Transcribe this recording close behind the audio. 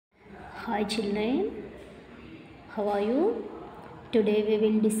Hi children, how are you? Today we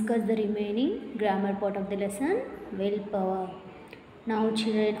will discuss the remaining grammar part of the lesson, willpower. Now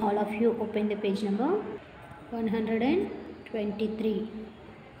children, all of you open the page number 123.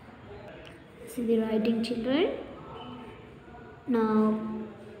 See the writing children. Now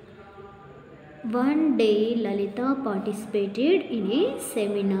one day Lalita participated in a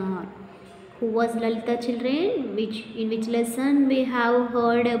seminar. Who was Lalita children? In which lesson we have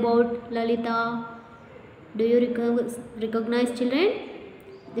heard about Lalita? Do you recognize children?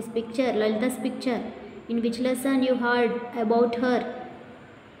 This picture, Lalita's picture. In which lesson you heard about her?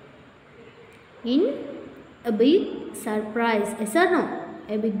 In a big surprise. Yes or no?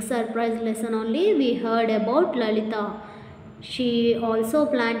 A big surprise lesson only we heard about Lalita. She also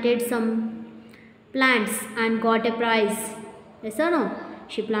planted some plants and got a prize. Yes or no?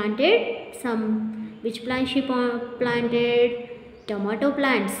 She planted some. Which plant she planted? Tomato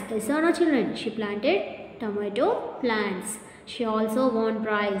plants. Yes or no children? She planted tomato plants. She also won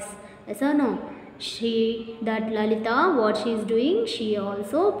prize. Yes or no? That Lalita, what she is doing, she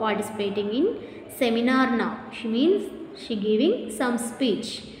also participating in seminar now. She means she giving some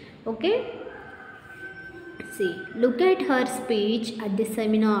speech. Okay. See, look at her speech at the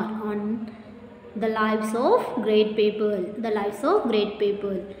seminar on the lives of great people. The lives of great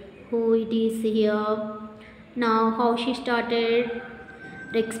people. Who it is here? Now, how she started?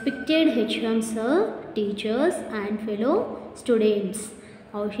 Respected HM sir, teachers and fellow students.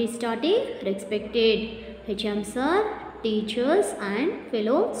 How she started? Respected HM sir, teachers and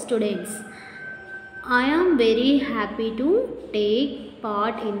fellow students. I am very happy to take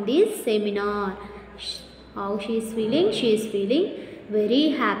part in this seminar. How she is feeling? She is feeling very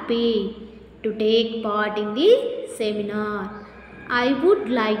happy to take part in the seminar. I would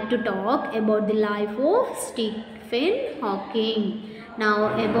like to talk about the life of Stephen Hawking.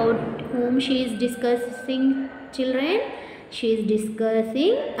 Now about whom she is discussing children? She is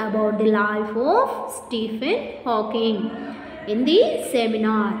discussing about the life of Stephen Hawking in the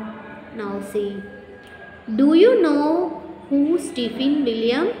seminar. Now see, do you know who Stephen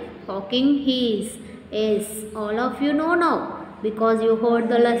William Hawking is? Yes, all of you know now because you heard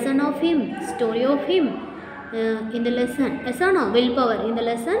the lesson of him, story of him in the lesson. Yes or no? Willpower. In the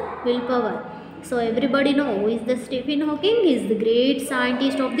lesson, willpower. So everybody know who is the Stephen Hawking? He is the great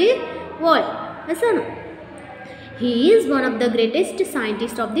scientist of the world. Yes or no? He is one of the greatest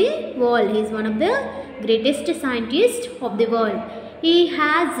scientists of the world. He is one of the greatest scientists of the world. He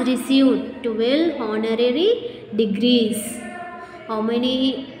has received 12 honorary degrees. How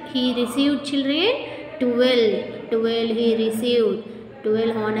many he received children? 12. 12 he received.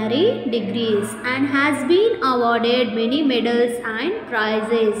 12 honorary degrees and has been awarded many medals and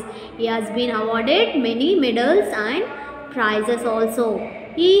prizes. He has been awarded many medals and prizes also.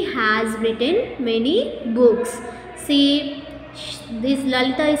 He has written many books. See, this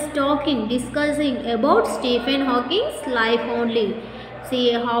Lalita is discussing about Stephen Hawking's life only.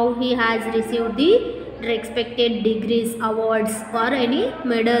 See how he has received the respected degrees, awards or any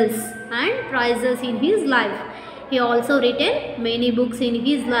medals and prizes in his life. He also written many books in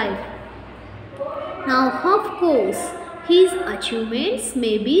his life. Now, of course, his achievements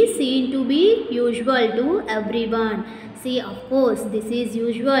may be seen to be usual to everyone. See, of course, this is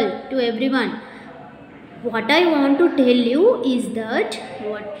usual to everyone. What I want to tell you is that,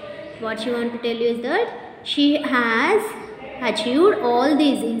 what she want to tell you is that she has achieved all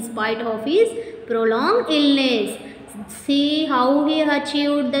these in spite of his prolonged illness. See how he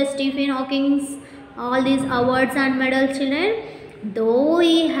achieved the Stephen Hawking's all these awards and medals children. Though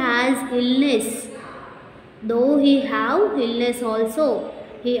he has illness, though he have illness also,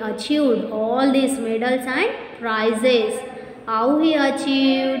 he achieved all these medals and prizes. How he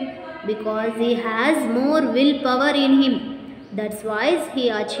achieved? Because he has more willpower in him. That's why he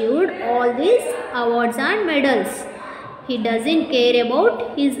achieved all these awards and medals. He doesn't care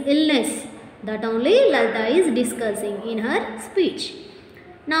about his illness. That only Lalita is discussing in her speech.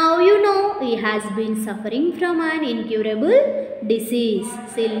 Now you know he has been suffering from an incurable disease.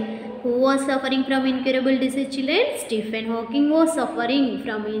 See, who was suffering from incurable disease children? Stephen Hawking was suffering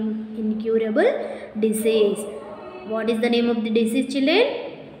from incurable disease. What is the name of the disease children?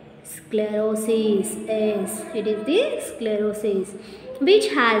 Sclerosis. Yes, it is the sclerosis which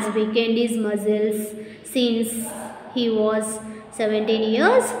has weakened his muscles since he was 17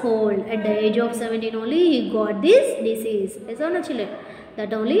 years old. At the age of 17 only he got this disease. Yes or no children?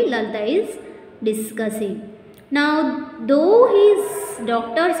 That only Lalita is discussing. Now, though his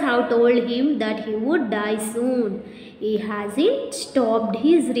doctors have told him that he would die soon, he hasn't stopped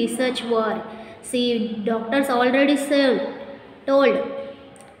his research work. See, doctors already told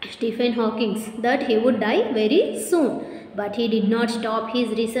Stephen Hawking that he would die very soon, but he did not stop his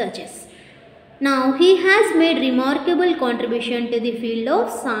researches. Now he has made remarkable contribution to the field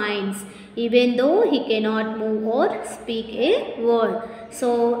of science, even though he cannot move or speak a word.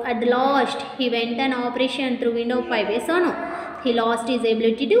 So at the last he went an operation through windpipe. Yes or no? He lost his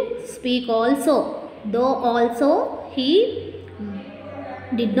ability to speak also. Though also he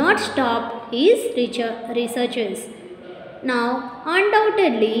did not stop his researches. Now,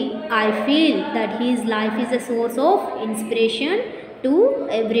 undoubtedly, I feel that his life is a source of inspiration to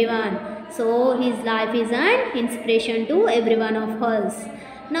everyone. So, his life is an inspiration to every one of us.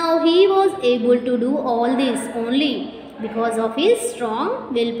 Now, he was able to do all this only because of his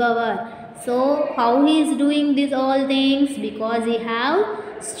strong willpower. So, how he is doing these all things? Because he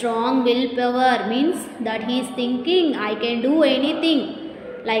have strong willpower, means that he is thinking, I can do anything.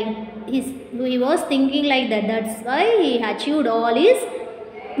 Like he was thinking like that. That's why he achieved all his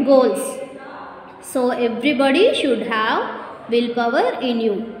goals. So everybody should have willpower in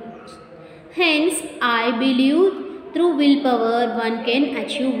you. Hence, I believe through willpower one can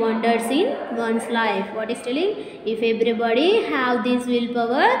achieve wonders in one's life. What is telling? If everybody have this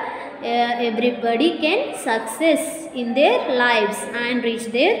willpower, everybody can success in their lives and reach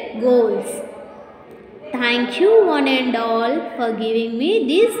their goals. Thank you one and all for giving me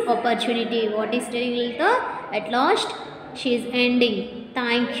this opportunity. What is telling Lalita? At last she is ending.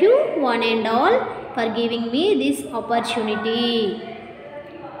 Thank you one and all for giving me this opportunity.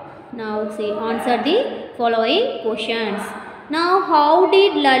 Now see, answer the following questions. Now how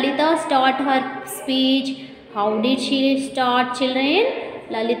did Lalita start her speech? How did she start, children?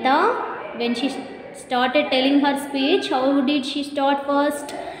 Lalita, when she started telling her speech, how did she start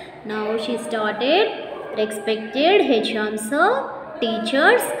first? Now she started, respected HM sir,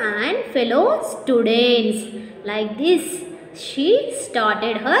 teachers and fellow students. Like this she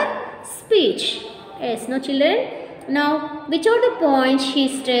started her speech. Yes, no children? Now which are the points she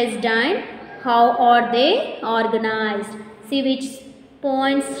stressed and how are they organized? See which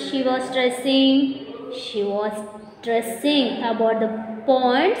points she was stressing. She was stressing about the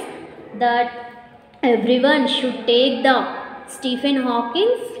points that everyone should take the Stephen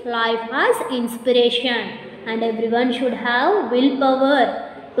Hawking's life as inspiration and everyone should have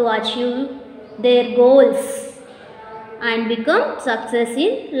willpower to achieve their goals and become success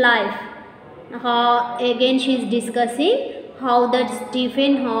in life. Again she is discussing how that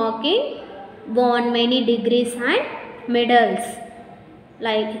Stephen Hawking won many degrees and medals.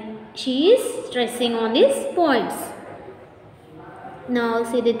 Like she is stressing on these points. Now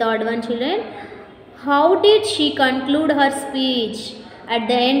see the third one, children. How did she conclude her speech? At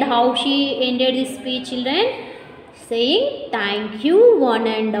the end, how she ended this speech, children? Saying, thank you one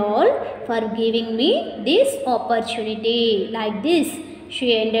and all for giving me this opportunity. Like this,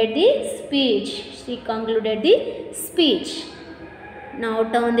 she ended the speech. She concluded the speech. Now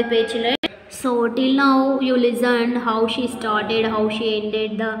turn the page, children. So till now you listened how she started, how she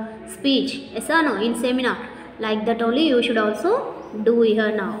ended the speech. Yes or no? In seminar. Like that only you should also do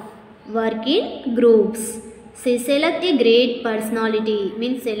here now. Work in groups. Say select a great personality.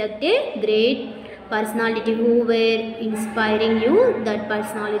 Means select a great personality who were inspiring you. That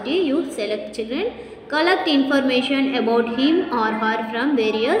personality you select, children. Collect information about him or her from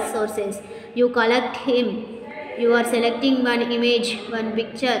various sources. You collect him. You are selecting one image, one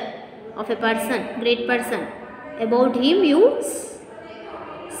picture of a person, great person. About him you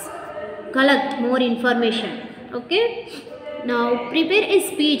collect more information. Okay. Now prepare a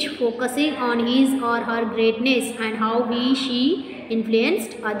speech focusing on his or her greatness and how she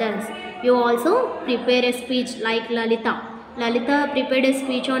influenced others. You also prepare a speech like Lalita. Lalita prepared a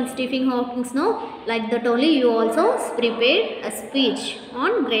speech on Stephen Hawking. No, like that only you also prepared a speech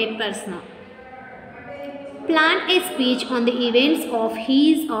on great person. Plan a speech on the events of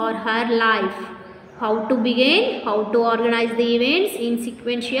his or her life. How to begin, how to organize the events in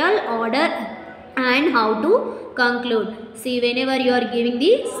sequential order and how to conclude. See, whenever you are giving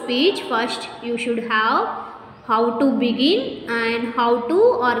the speech, first you should have how to begin and how to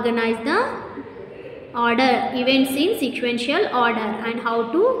organize the order, events in sequential order and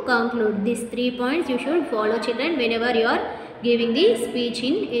how to conclude. These 3 points you should follow, children, whenever you are giving the speech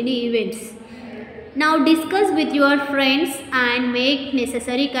in any events. Now discuss with your friends and make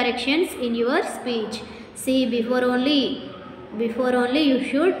necessary corrections in your speech. See, before only you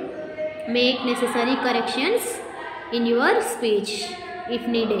should make necessary corrections in your speech if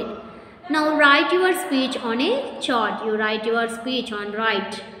needed. Now write your speech on a chart. You write your speech on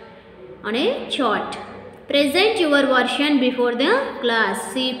a chart. Present your version before the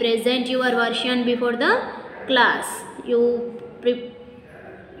class. See, present your version before the class.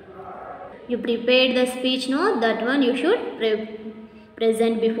 you prepared the speech, no? That one you should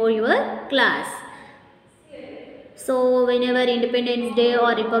present before your class. So whenever Independence Day or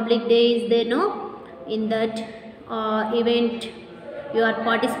Republic Day is there, no, in that event you are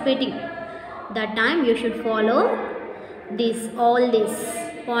participating, that time you should follow all these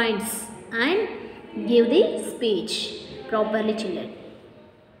points and give the speech properly, children.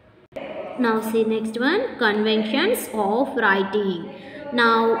 Now see next one, conventions of writing.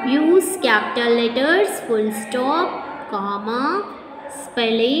 Now use capital letters, full stop, comma,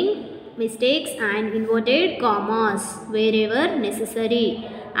 spelling mistakes and inverted commas wherever necessary,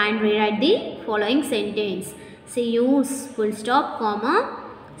 and rewrite the following sentence. See, use full stop, comma,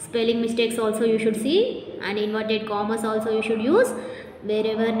 spelling mistakes also you should see, and inverted commas also you should use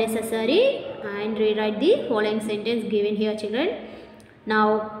wherever necessary, and rewrite the following sentence given here, children.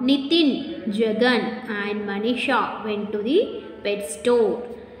 Now Nitin, Jagan and Manisha went to the pet store.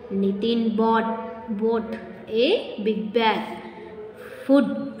 Nitin bought a big bag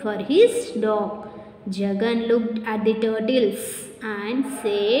food for his dog. Jagan looked at the turtles and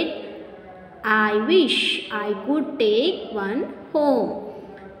said, I wish I could take one home.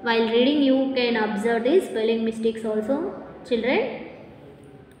 While reading you can observe the spelling mistakes also, children.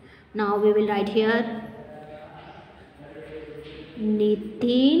 Now we will write here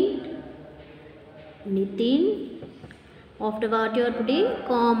Nitin, after what you are putting,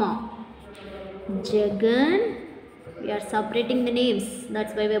 comma, Jagan, we are separating the names,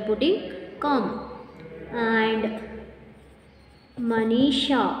 that's why we are putting comma, and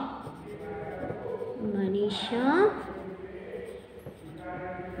Manisha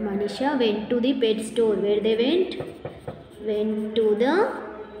went to the pet store. Where they went to the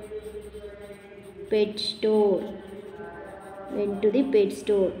pet store. Went to the pet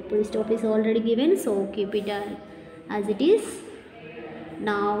store. Full stop is already given, so keep it as it is.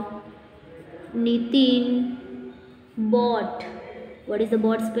 Now Nitin bought. What is the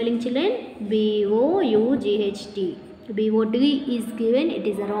bought spelling, children? B-O-U-G-H-T. B-O-T is given. It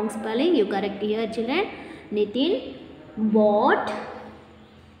is a wrong spelling. You correct here, children. Nitin bought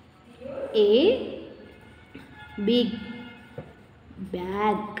a big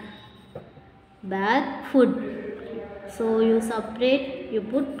bag food. So you separate, you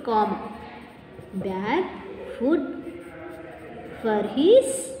put comma, bag food for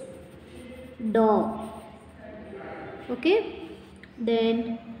his dog. Okay,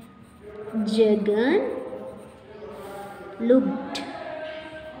 then Jagan looked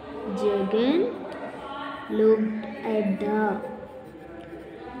at the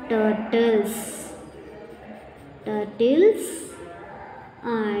turtles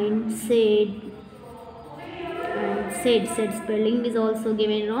and said spelling is also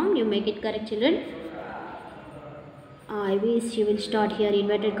given wrong, you make it correct, children. I wish, you will start here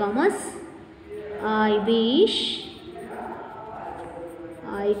inverted commas. I wish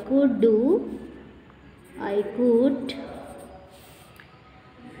I could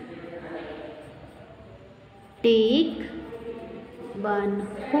take one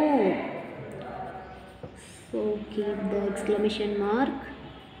home. So keep the exclamation mark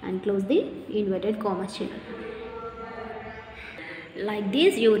and close the inverted commas, children. Like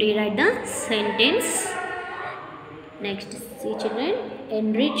this you rewrite the sentence. Next, see, children,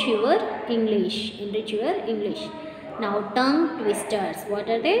 enrich your English. Now tongue twisters. What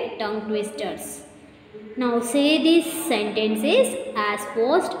are they? Tongue twisters. Now say these sentences as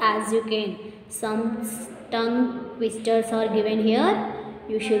fast as you can. Some tongue twisters are given here.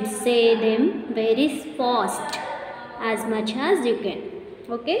 You should say them very fast, as much as you can.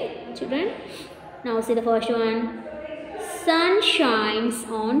 Okay, children. Now see the first one. Sun shines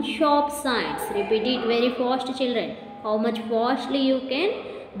on shop signs. Repeat it very fast, children. How much fastly you can,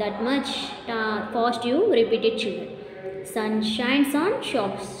 that much fast you repeat it, children. Sun shines on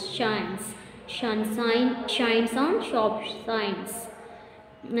shop signs. Sun shines on shop signs.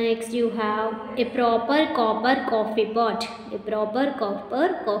 Next you have a proper copper coffee pot. A proper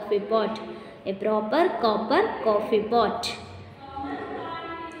copper coffee pot. A proper copper coffee pot.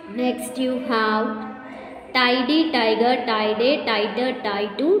 Next you have tidy tiger, tied a tighter tie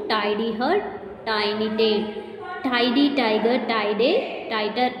to tidy her tiny tail. Tidy tiger tied a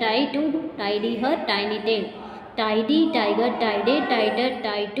tighter tie to tidy her tiny tail. Tidy tiger tied a tighter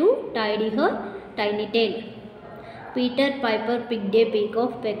tie to tidy her tiny tail. Peter Piper picked a peck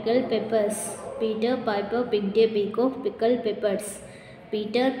of pickled peppers. Peter Piper picked a peck of pickled peppers.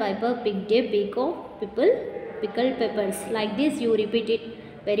 Peter Piper picked a peck of pickled peppers. Like this you repeat it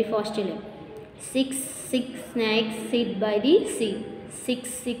very fast, children. Six snakes sit by the sea. Six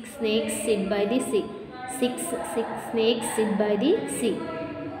snakes sit by the sea. Six snakes sit by the sea.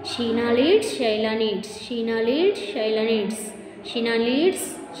 Sheena leads, Shayla needs. Sheena leads, Shayla needs. Sheena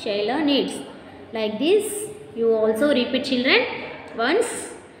leads, Shayla needs. Like this, you also repeat, children,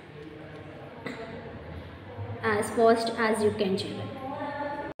 once as fast as you can, children.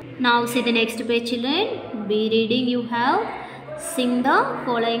 Now see the next page, children. Be reading. You have sing the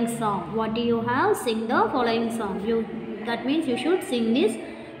following song. What do you have? Sing the following song. That means you should sing this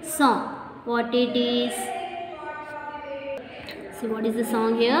song. What it is? See what is the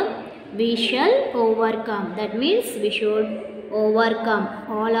song here? We shall overcome. That means we should overcome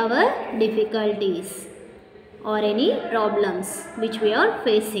all our difficulties or any problems which we are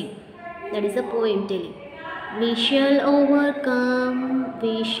facing. That is the poem telling. We shall overcome,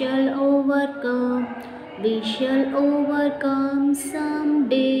 we shall overcome, we shall overcome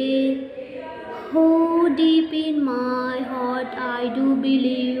someday. Oh, deep in my heart I do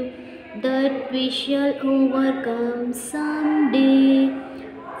believe that we shall overcome someday.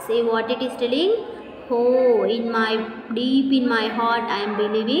 See what it is telling? Oh, deep in my heart I am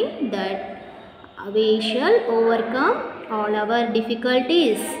believing that we shall overcome all our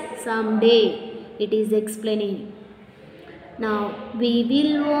difficulties someday. It is explaining. Now we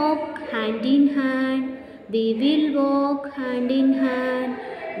will walk hand in hand. We will walk hand in hand.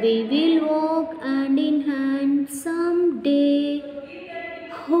 We will walk hand in hand someday.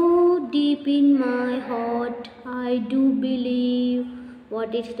 Oh, deep in my heart I do believe.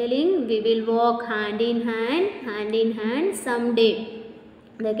 What it's telling? We will walk hand in hand someday.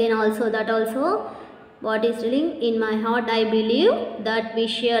 Again also what is telling? In my heart I believe that we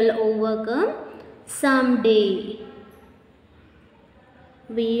shall overcome someday.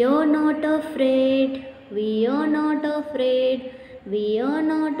 We are not afraid, we are not afraid, we are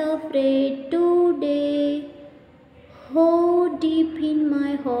not afraid today. Oh, deep in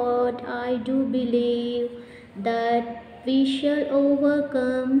my heart I do believe that we shall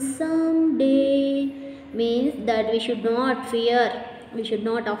overcome someday. Means that we should not fear, we should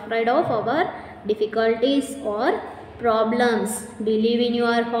not afraid of our difficulties or problems. Believe in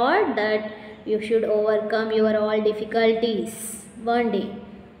your heart that you should overcome your all difficulties one day.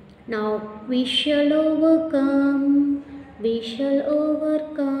 Now we shall overcome, we shall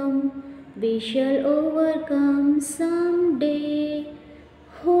overcome, we shall overcome someday.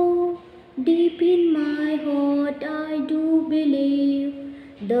 Oh, deep in my heart I do believe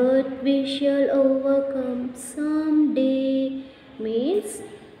that we shall overcome someday. Means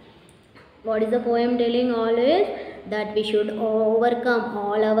what is the poem telling always? That we should overcome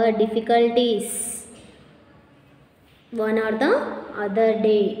all our difficulties one or the other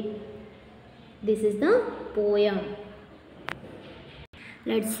day. This is the poem.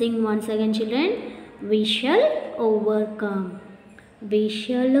 Let's sing once again, children. We shall overcome. We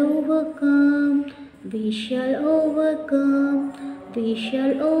shall overcome. We shall overcome. We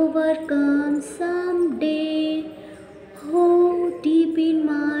shall overcome someday. Oh, deep in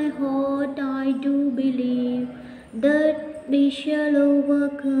my heart I do believe that we shall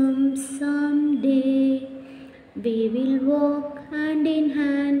overcome someday. We will walk hand in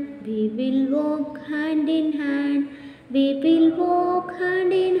hand, we will walk hand in hand, we will walk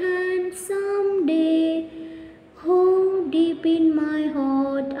hand in hand someday. Oh, deep in my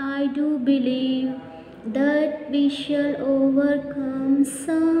heart I do believe that we shall overcome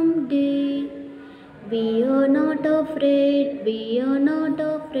someday. We are not afraid, we are not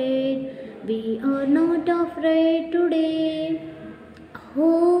afraid, we are not afraid today.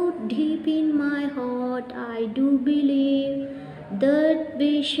 Oh, deep in my heart I do believe that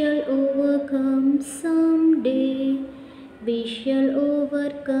we shall overcome someday. We shall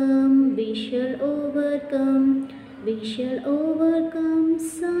overcome, we shall overcome, we shall overcome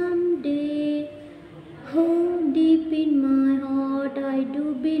someday. Oh, deep in my heart I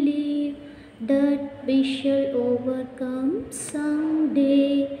do believe that we shall overcome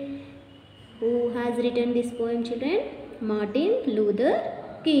someday. Who has written this poem, children? Martin Luther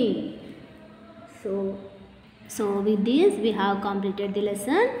King. So with this we have completed the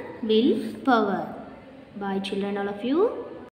lesson Will Power. Bye children, all of you.